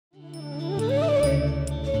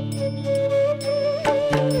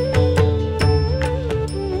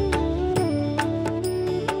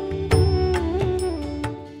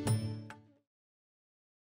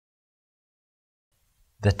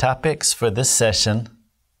The topics for this session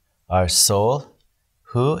are Soul,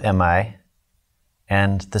 Who Am I,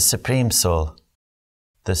 and the Supreme Soul,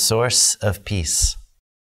 the Source of Peace.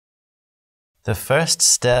 The first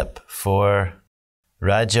step for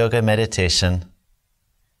Raj Yoga meditation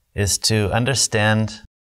is to understand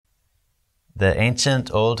the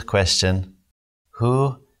ancient old question,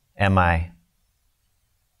 who am I?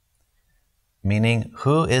 Meaning,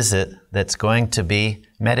 who is it that's going to be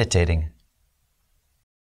meditating?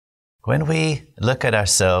 When we look at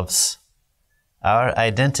ourselves, our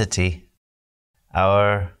identity,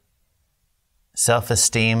 our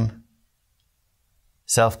self-esteem,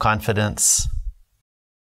 self-confidence,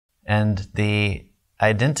 and the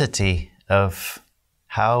identity of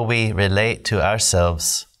how we relate to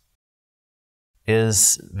ourselves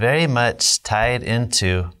is very much tied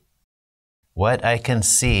into what I can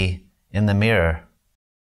see in the mirror,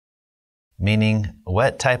 meaning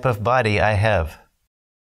what type of body I have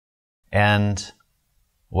and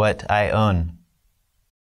what I own.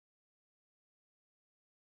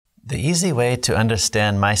 The easy way to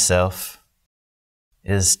understand myself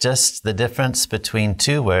is just the difference between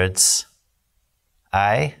two words,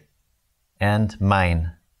 I and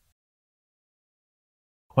mine.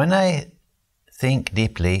 When I think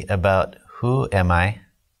deeply about who am I,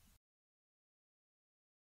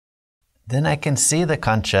 then I can see the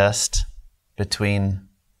contrast between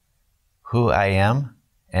who I am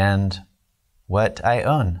and what I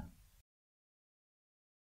own.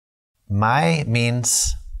 My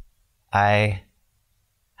means I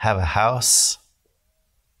have a house,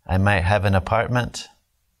 I might have an apartment,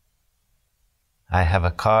 I have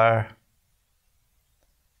a car,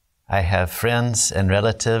 I have friends and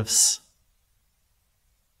relatives,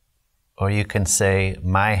 or you can say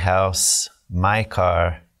my house, my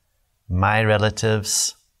car, my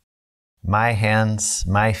relatives, my hands,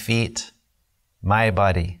 my feet, my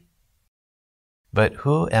body. But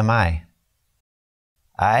who am I?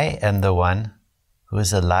 I am the one who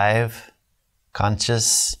is alive,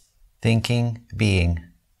 conscious, thinking being,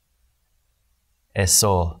 a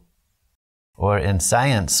soul. Or in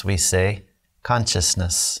science we say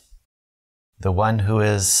consciousness, the one who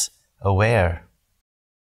is aware.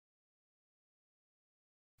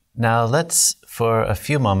 Now let's, for a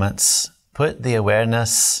few moments, put the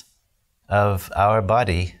awareness of our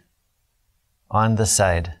body on the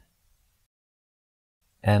side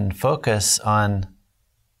and focus on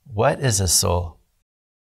what is a soul.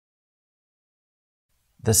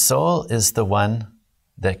 The soul is the one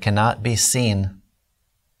that cannot be seen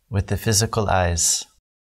with the physical eyes.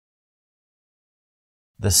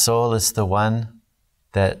 The soul is the one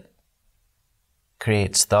that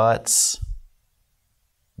creates thoughts,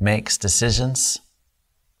 makes decisions.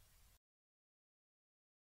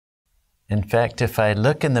 In fact, if I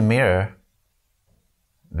look in the mirror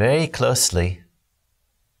very closely,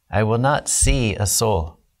 I will not see a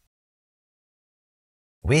soul.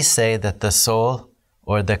 We say that the soul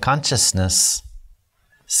or the consciousness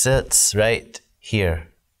sits right here,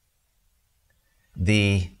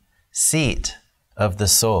 the seat of the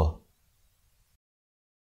soul.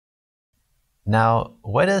 Now,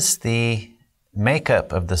 what is the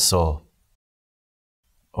makeup of the soul?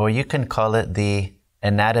 Or you can call it the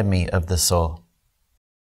anatomy of the soul.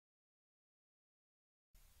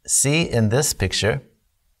 See in this picture,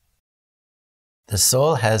 the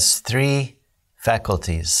soul has three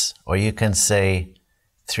faculties, or you can say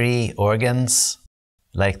three organs,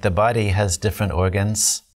 like the body has different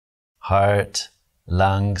organs, heart,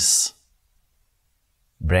 lungs,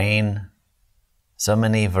 brain, so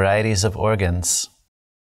many varieties of organs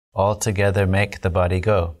all together make the body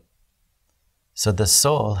go. So the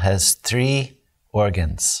soul has three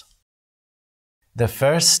organs. The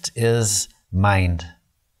first is mind.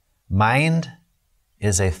 Mind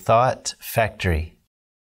is a thought factory.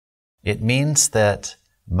 It means that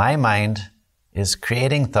my mind is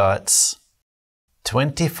creating thoughts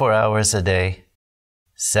 24 hours a day,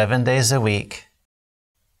 7 days a week,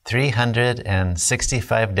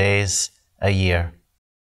 365 days a year.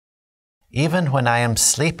 Even when I am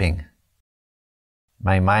sleeping,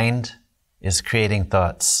 my mind is creating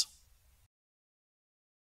thoughts.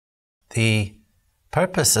 The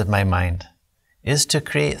purpose of my mind is to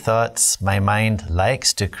create thoughts. My mind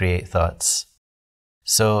likes to create thoughts.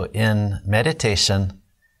 So in meditation,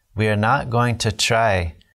 we are not going to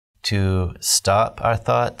try to stop our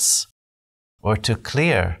thoughts or to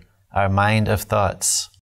clear our mind of thoughts,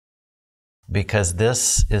 because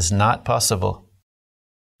this is not possible.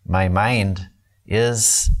 My mind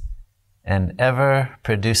is an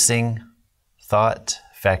ever-producing thought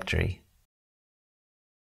factory.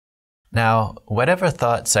 Now, whatever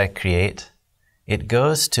thoughts I create, it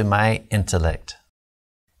goes to my intellect.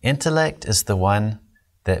 Intellect is the one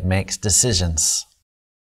that makes decisions.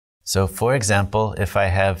 So, for example, if I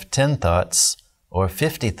have 10 thoughts or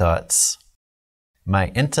 50 thoughts, my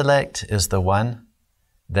intellect is the one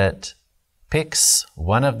that picks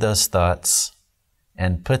one of those thoughts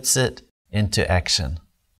and puts it into action.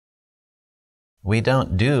 We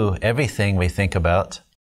don't do everything we think about.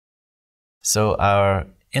 So our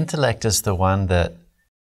intellect is the one that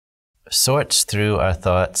sorts through our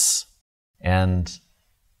thoughts and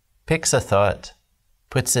picks a thought,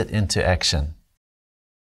 puts it into action.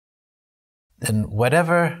 Then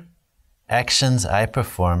whatever actions I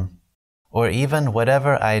perform, or even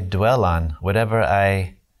whatever I dwell on, whatever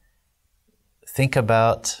I think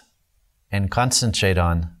about and concentrate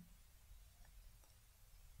on,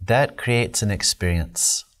 that creates an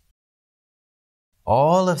experience.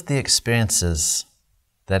 All of the experiences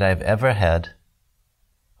that I've ever had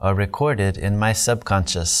are recorded in my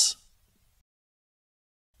subconscious.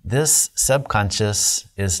 This subconscious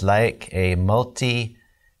is like a multi-billion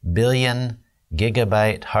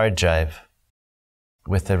gigabyte hard drive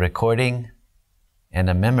with a recording and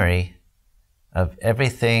a memory of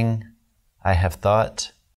everything I have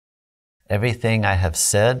thought, everything I have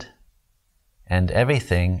said, and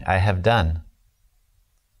everything I have done.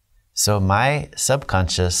 So my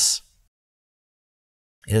subconscious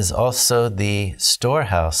is also the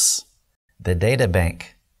storehouse, the data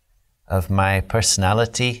bank of my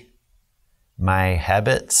personality, my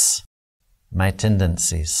habits, my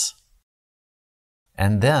tendencies.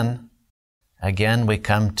 And then, again, we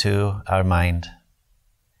come to our mind.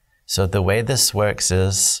 So the way this works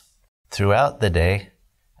is, throughout the day,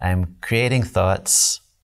 I'm creating thoughts,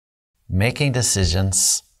 making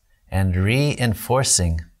decisions, and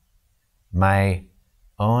reinforcing my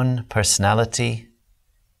own personality,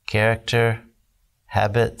 character,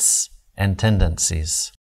 habits, and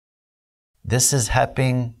tendencies. This is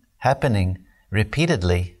happening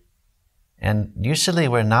repeatedly, and usually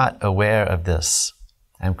we're not aware of this.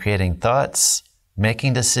 I'm creating thoughts,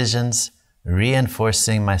 making decisions,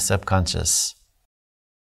 reinforcing my subconscious.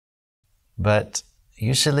 But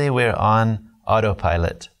usually we're on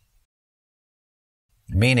autopilot,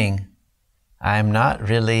 meaning I'm not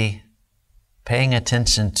really paying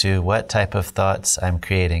attention to what type of thoughts I'm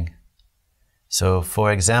creating. So,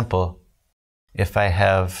 for example, if I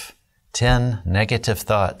have 10 negative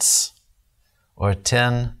thoughts, or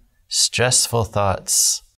 10 stressful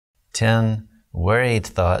thoughts, 10 worried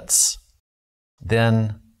thoughts,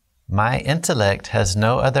 then my intellect has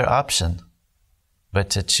no other option but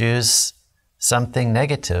to choose something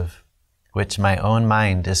negative which my own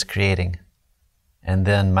mind is creating. And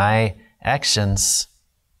then my actions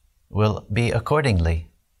will be accordingly.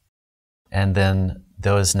 And then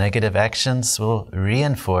those negative actions will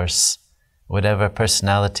reinforce whatever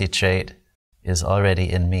personality trait is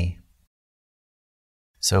already in me.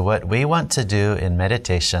 So what we want to do in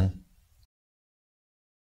meditation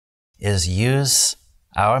is use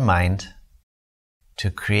our mind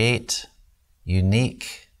to create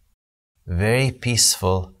unique, very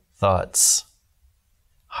peaceful thoughts.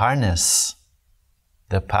 Harness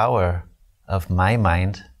the power of my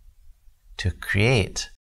mind to create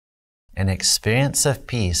an experience of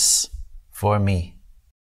peace for me.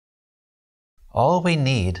 All we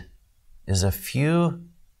need is a few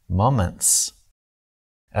moments,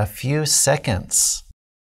 a few seconds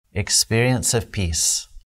experience of peace.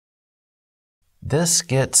 This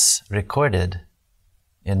gets recorded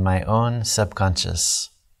in my own subconscious.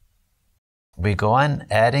 We go on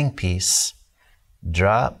adding peace,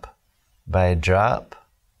 drop by drop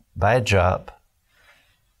by drop,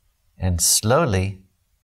 and slowly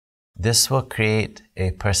this will create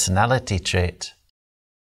a personality trait,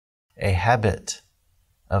 a habit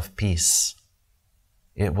of peace.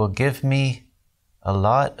 It will give me a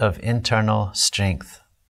lot of internal strength.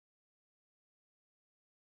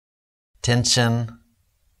 Tension,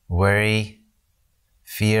 worry,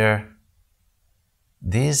 fear,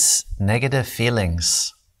 these negative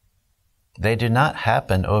feelings, they do not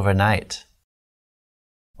happen overnight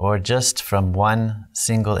or just from one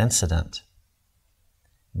single incident.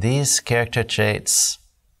 These character traits,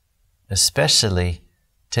 especially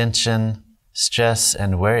tension, stress,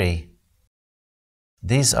 and worry,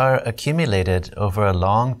 these are accumulated over a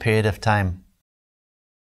long period of time.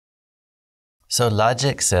 So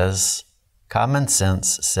logic says, common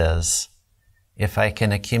sense says, if I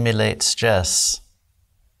can accumulate stress,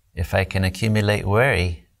 if I can accumulate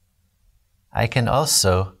worry, I can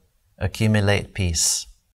also accumulate peace.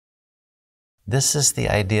 This is the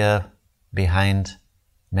idea behind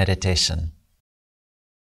meditation.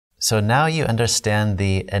 So now you understand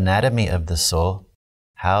the anatomy of the soul,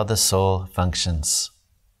 how the soul functions.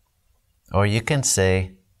 Or you can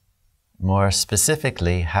say, more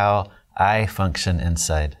specifically, how I function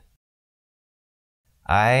inside.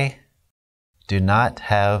 I do not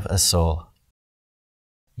have a soul.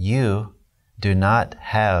 You do not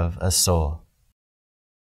have a soul.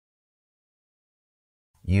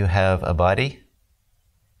 You have a body.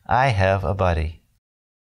 I have a body.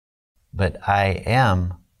 But I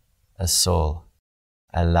am a soul,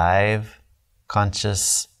 a live,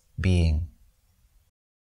 conscious being.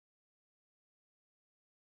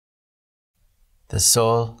 The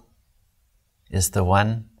soul is the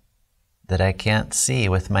one that I can't see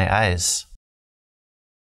with my eyes.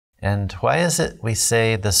 And why is it we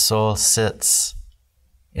say the soul sits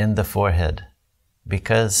in the forehead?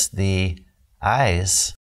 Because the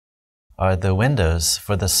eyes are the windows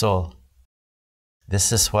for the soul.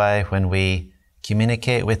 This is why when we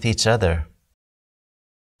communicate with each other,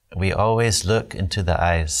 we always look into the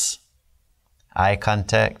eyes. Eye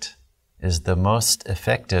contact is the most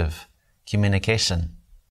effective communication.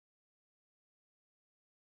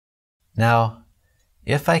 Now,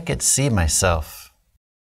 if I could see myself,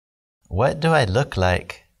 what do I look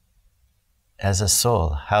like as a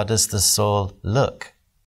soul? How does the soul look?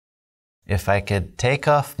 If I could take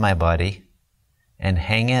off my body and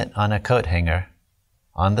hang it on a coat hanger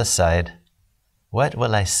on the side, what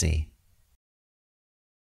will I see?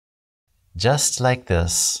 Just like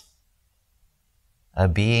this, a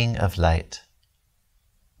being of light.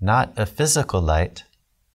 Not a physical light,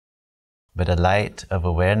 but a light of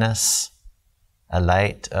awareness, a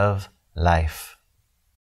light of life.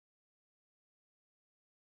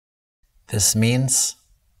 This means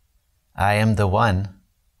I am the one,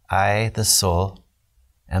 I, the soul,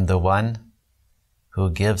 am the one who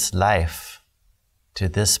gives life to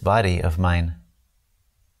this body of mine.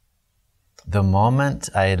 The moment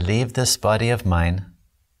I leave this body of mine,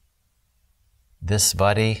 this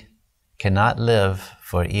body cannot live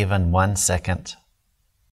for even 1 second.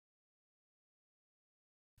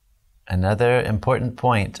 Another important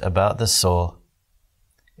point about the soul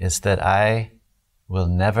is that I will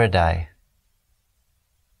never die.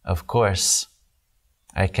 Of course,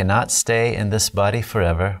 I cannot stay in this body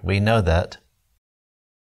forever, we know that.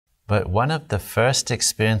 But one of the first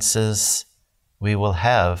experiences we will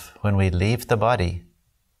have when we leave the body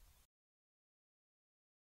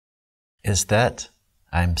is that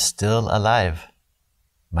I'm still alive.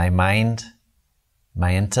 My mind,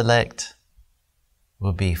 my intellect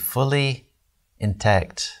will be fully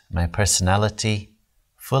intact, my personality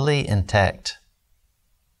fully intact,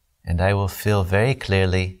 and I will feel very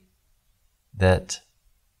clearly that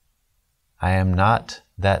I am not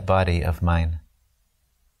that body of mine.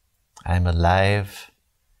 I am a live,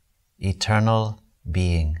 eternal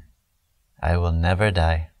being. I will never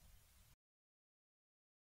die.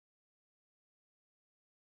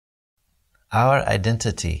 Our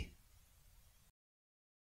identity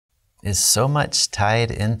is so much tied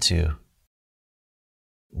into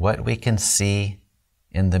what we can see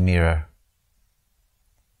in the mirror.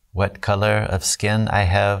 What color of skin I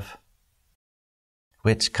have,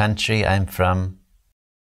 which country I'm from,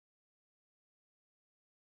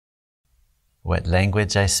 what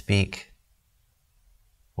language I speak,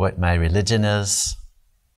 what my religion is,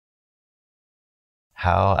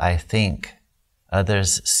 how I think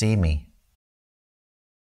others see me.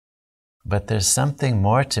 But there's something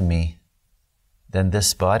more to me than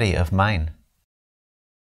this body of mine.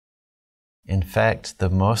 In fact, the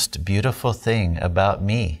most beautiful thing about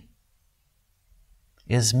me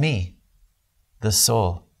is me, the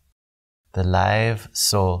soul, the live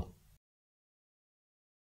soul.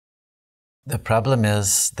 The problem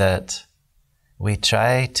is that we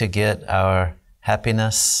try to get our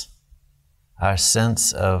happiness, our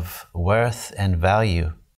sense of worth and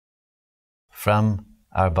value from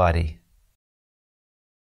our body.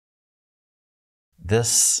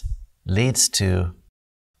 This leads to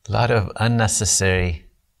a lot of unnecessary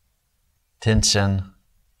tension,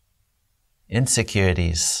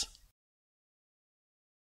 insecurities.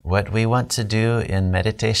 What we want to do in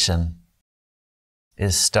meditation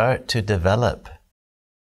is start to develop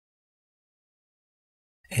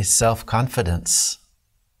a self-confidence,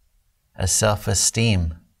 a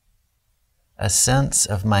self-esteem, a sense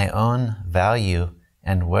of my own value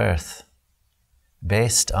and worth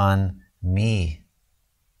based on me,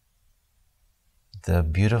 the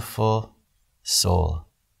beautiful soul,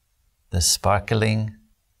 the sparkling,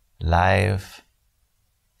 live,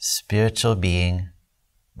 spiritual being,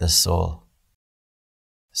 the soul.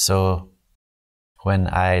 So when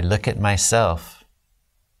I look at myself,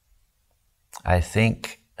 I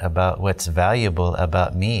think about what's valuable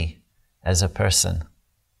about me as a person.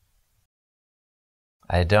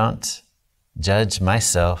 I don't judge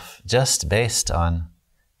myself just based on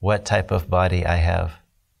what type of body I have.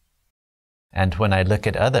 And when I look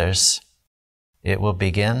at others, it will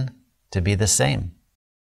begin to be the same.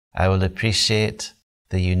 I will appreciate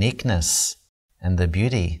the uniqueness and the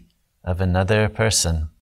beauty of another person,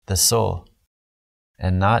 the soul,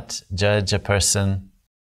 and not judge a person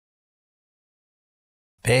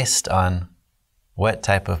based on what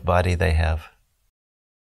type of body they have.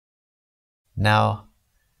 Now,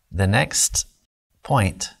 the next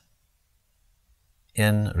point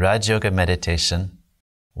in Raj Yoga meditation,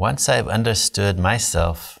 once I've understood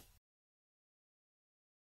myself,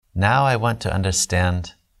 now I want to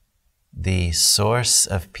understand the source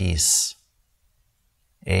of peace,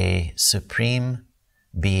 a supreme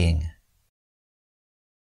being.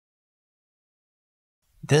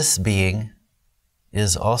 This being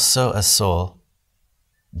is also a soul,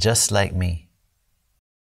 just like me.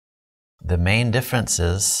 The main difference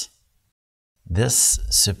is this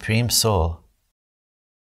supreme soul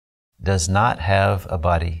does not have a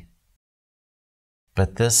body,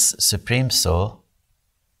 but this supreme soul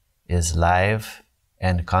is live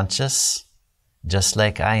and conscious, just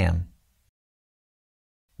like I am.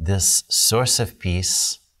 This source of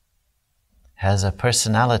peace has a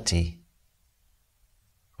personality,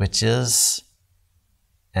 which is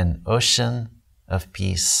an ocean of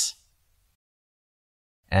peace,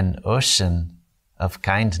 an ocean of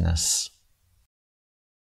kindness,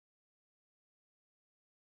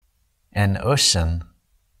 an ocean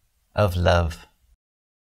of love.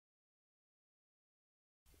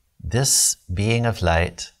 This being of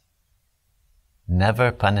light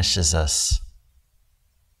never punishes us,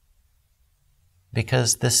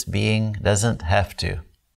 because this being doesn't have to.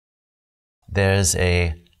 There's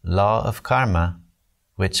a law of karma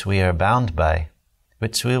which we are bound by,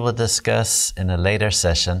 which we will discuss in a later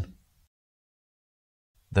session.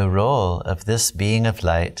 The role of this being of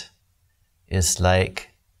light is like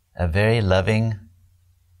a very loving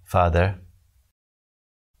father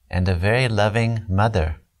and a very loving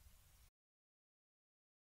mother,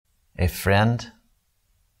 a friend,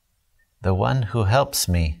 the one who helps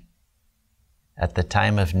me at the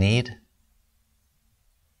time of need,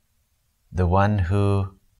 the one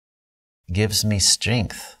who gives me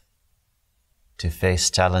strength to face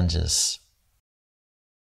challenges.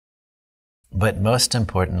 But most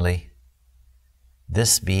importantly,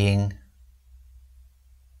 this being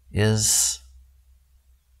is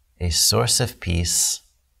a source of peace,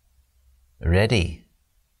 ready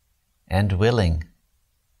and willing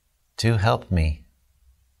to help me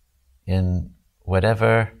in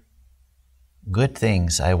whatever good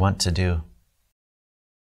things I want to do.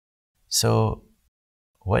 So,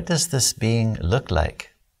 what does this being look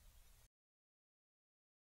like?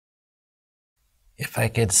 If I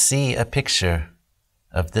could see a picture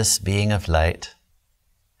of this being of light,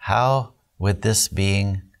 how would this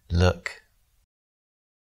being look?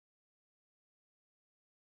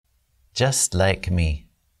 Just like me,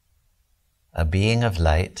 a being of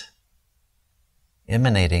light,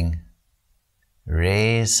 emanating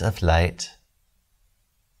rays of light,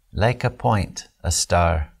 like a point, a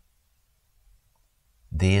star.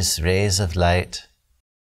 These rays of light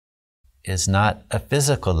is not a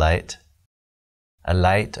physical light, a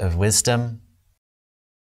light of wisdom,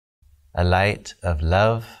 a light of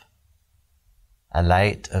love, a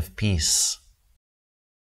light of peace.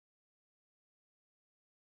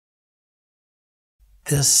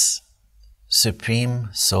 This supreme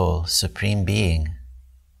soul, supreme being,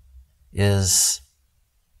 is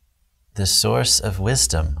the source of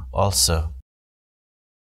wisdom also.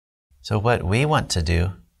 So what we want to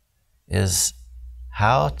do is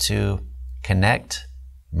how to connect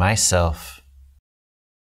myself,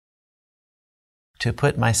 to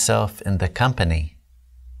put myself in the company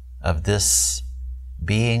of this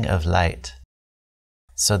being of light,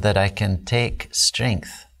 so that I can take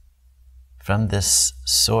strength from this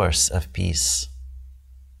source of peace.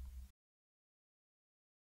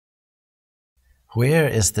 Where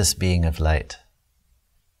is this being of light?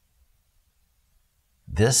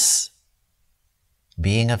 This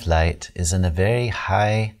being of light is in a very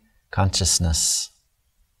high consciousness.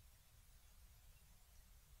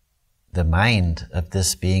 The mind of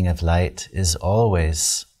this being of light is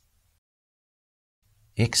always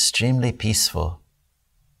extremely peaceful,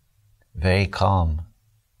 very calm,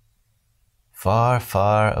 far,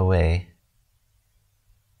 far away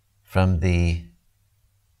from the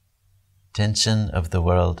tension of the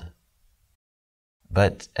world,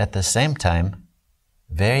 but at the same time,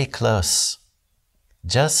 very close,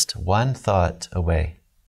 just one thought away,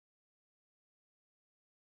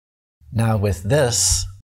 Now with this,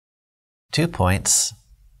 2 points,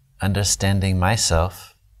 understanding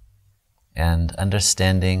myself and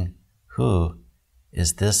understanding who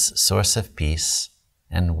is this source of peace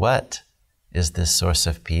and what is this source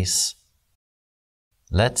of peace,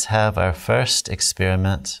 let's have our first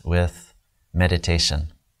experiment with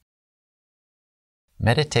meditation.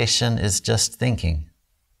 Meditation is just thinking,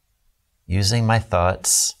 using my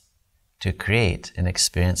thoughts to create an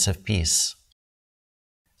experience of peace.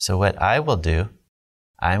 So what I will do,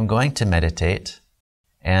 I'm going to meditate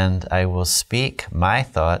and I will speak my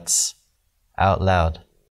thoughts out loud.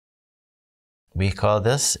 We call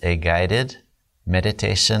this a guided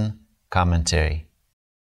meditation commentary.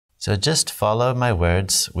 So just follow my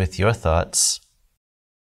words with your thoughts.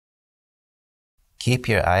 Keep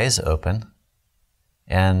your eyes open.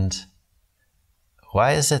 And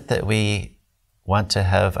why is it that we want to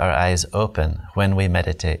have our eyes open when we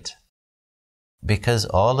meditate? Because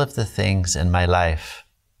all of the things in my life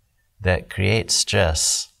that create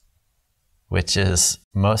stress, which is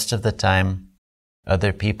most of the time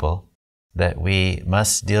other people that we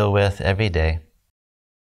must deal with every day,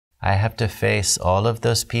 I have to face all of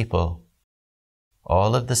those people,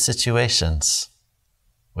 all of the situations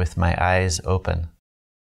with my eyes open.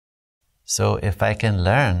 So if I can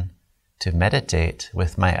learn to meditate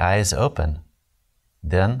with my eyes open,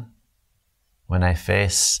 then when I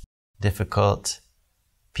face difficult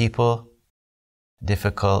people,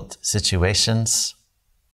 difficult situations,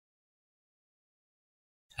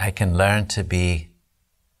 I can learn to be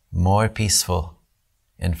more peaceful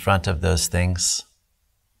in front of those things.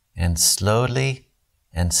 And slowly,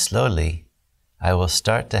 I will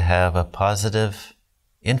start to have a positive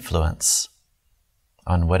influence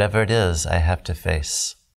on whatever it is I have to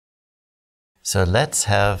face. So let's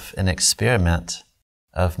have an experiment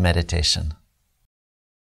of meditation.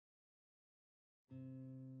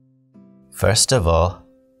 First of all,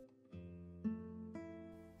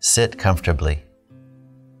 sit comfortably.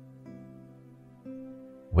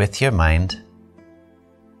 With your mind,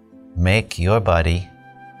 make your body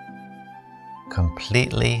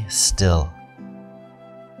completely still.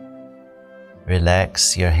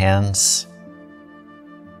 Relax your hands,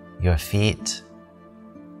 your feet,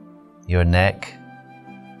 your neck.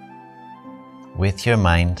 With your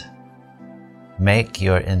mind, make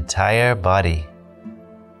your entire body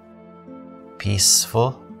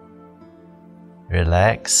peaceful,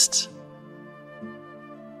 relaxed,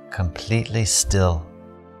 completely still.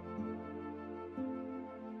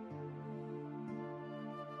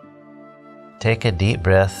 Take a deep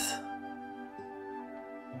breath,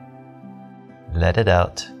 let it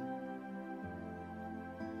out.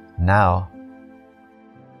 Now,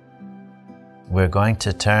 we're going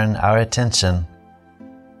to turn our attention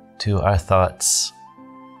to our thoughts.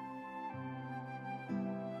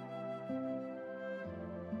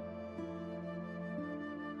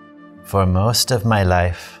 For most of my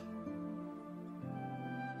life,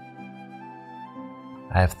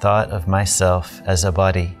 I've thought of myself as a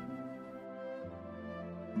body,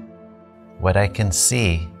 what I can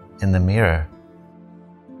see in the mirror.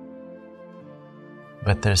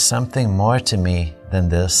 But there's something more to me than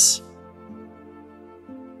this,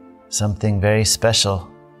 something very special.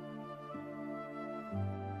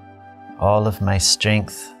 All of my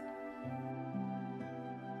strength,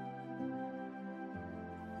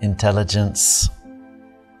 intelligence,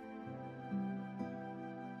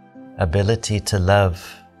 ability to love,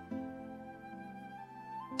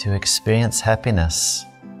 to experience happiness,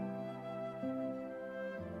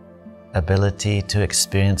 ability to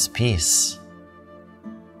experience peace.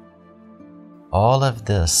 All of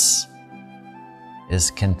this is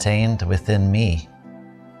contained within me,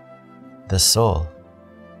 the soul.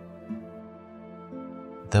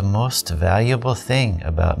 The most valuable thing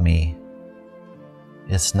about me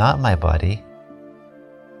is not my body,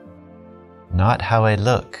 not how I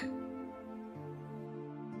look,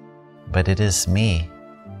 but it is me,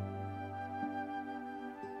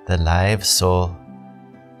 the live soul.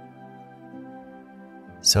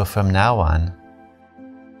 So from now on,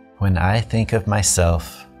 when I think of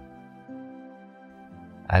myself,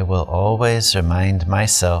 I will always remind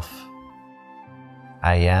myself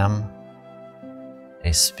I am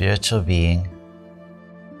a spiritual being,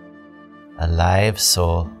 a live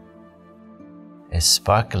soul, a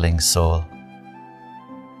sparkling soul,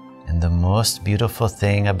 and the most beautiful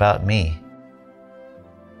thing about me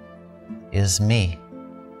is me,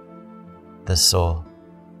 the soul.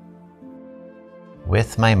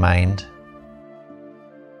 With my mind,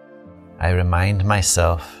 I remind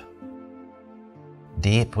myself,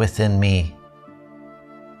 deep within me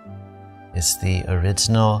is the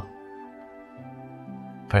original,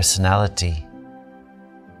 personality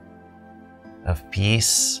of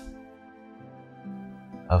peace,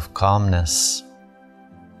 of calmness.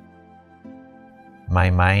 My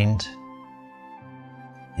mind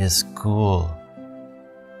is cool,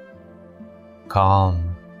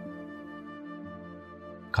 calm,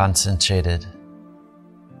 concentrated.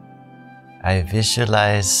 I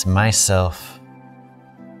visualize myself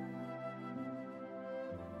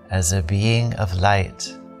as a being of light,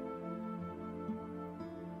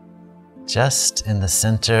 just in the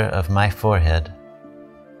center of my forehead,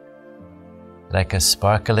 like a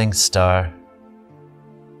sparkling star,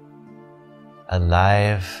 a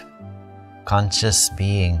live, conscious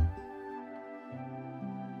being.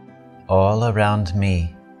 All around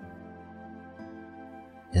me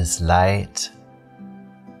is light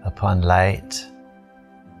upon light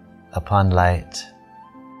upon light.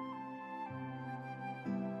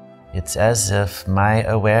 It's as if my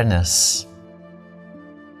awareness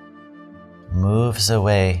moves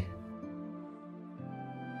away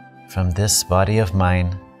from this body of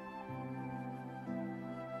mine,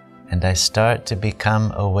 and I start to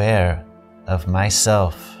become aware of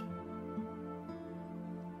myself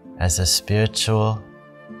as a spiritual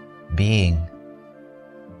being,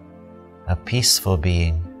 a peaceful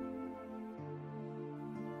being.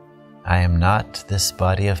 I am not this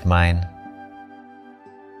body of mine.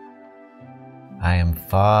 I am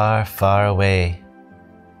far, far away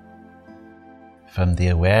from the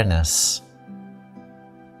awareness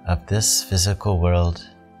of this physical world.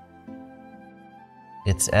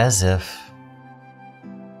 It's as if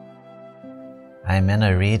I'm in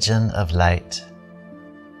a region of light.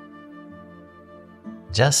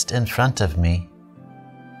 Just in front of me,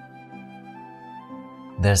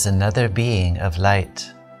 there's another being of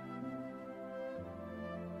light.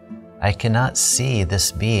 I cannot see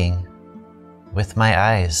this being with my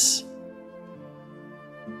eyes,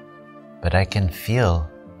 but I can feel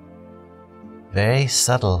very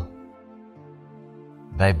subtle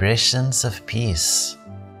vibrations of peace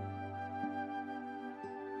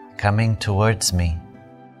coming towards me.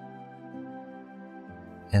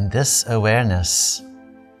 In this awareness,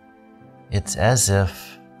 it's as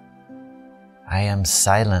if I am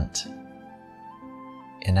silent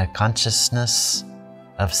in a consciousness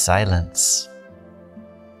of silence,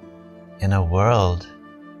 in a world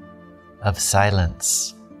of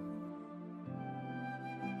silence.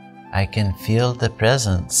 I can feel the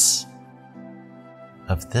presence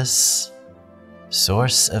of this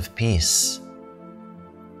source of peace,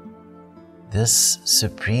 this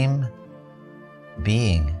supreme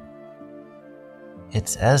being.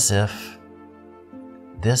 It's as if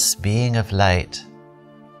this being of light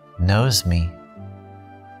knows me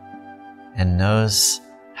and knows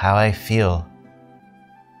how I feel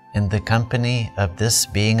in the company of this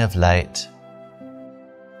being of light.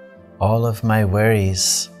 All of my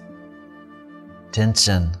worries,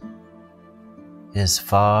 tension is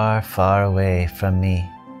far, far away from me.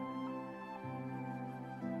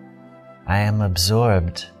 I am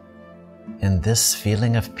absorbed in this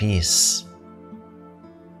feeling of peace.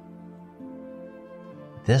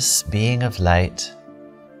 This being of light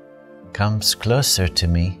comes closer to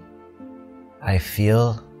me. I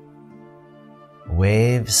feel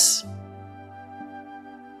waves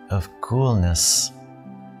of coolness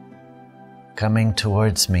coming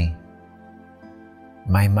towards me.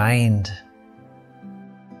 My mind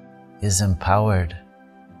is empowered.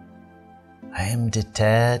 I am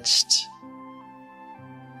detached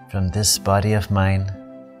from this body of mine,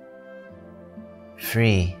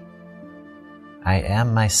 free. I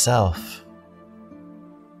am myself,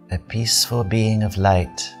 a peaceful being of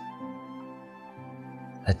light,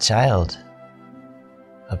 a child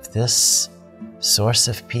of this source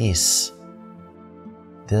of peace,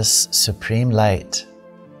 this supreme light.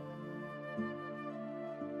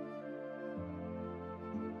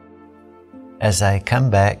 As I come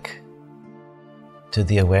back to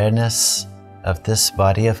the awareness of this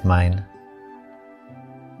body of mine,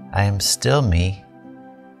 I am still me,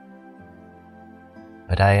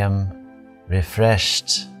 but I am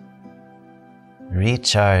refreshed,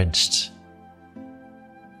 recharged,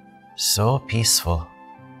 so peaceful.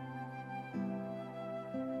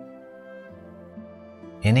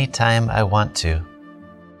 Anytime I want to,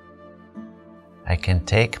 I can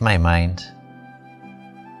take my mind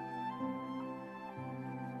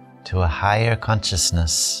to a higher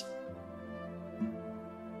consciousness,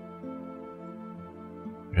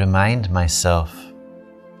 remind myself,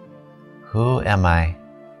 who am I?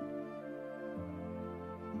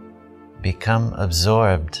 Become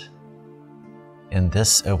absorbed in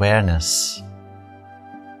this awareness.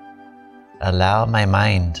 Allow my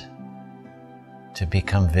mind to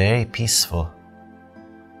become very peaceful.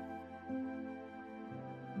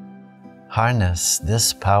 Harness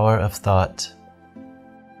this power of thought.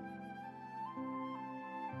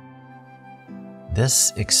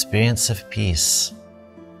 This experience of peace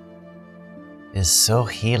is so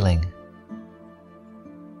healing.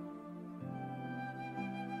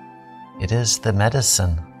 It is the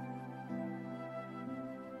medicine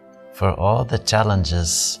for all the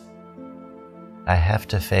challenges I have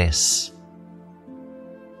to face.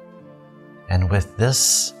 And with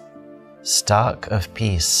this stock of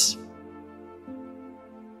peace,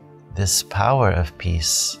 this power of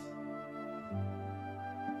peace,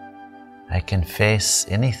 I can face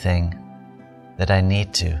anything that I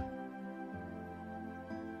need to.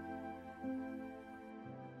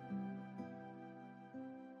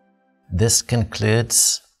 This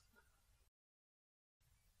concludes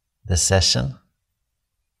the session,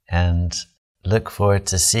 and look forward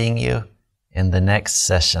to seeing you in the next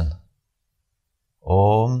session.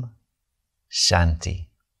 Om Shanti.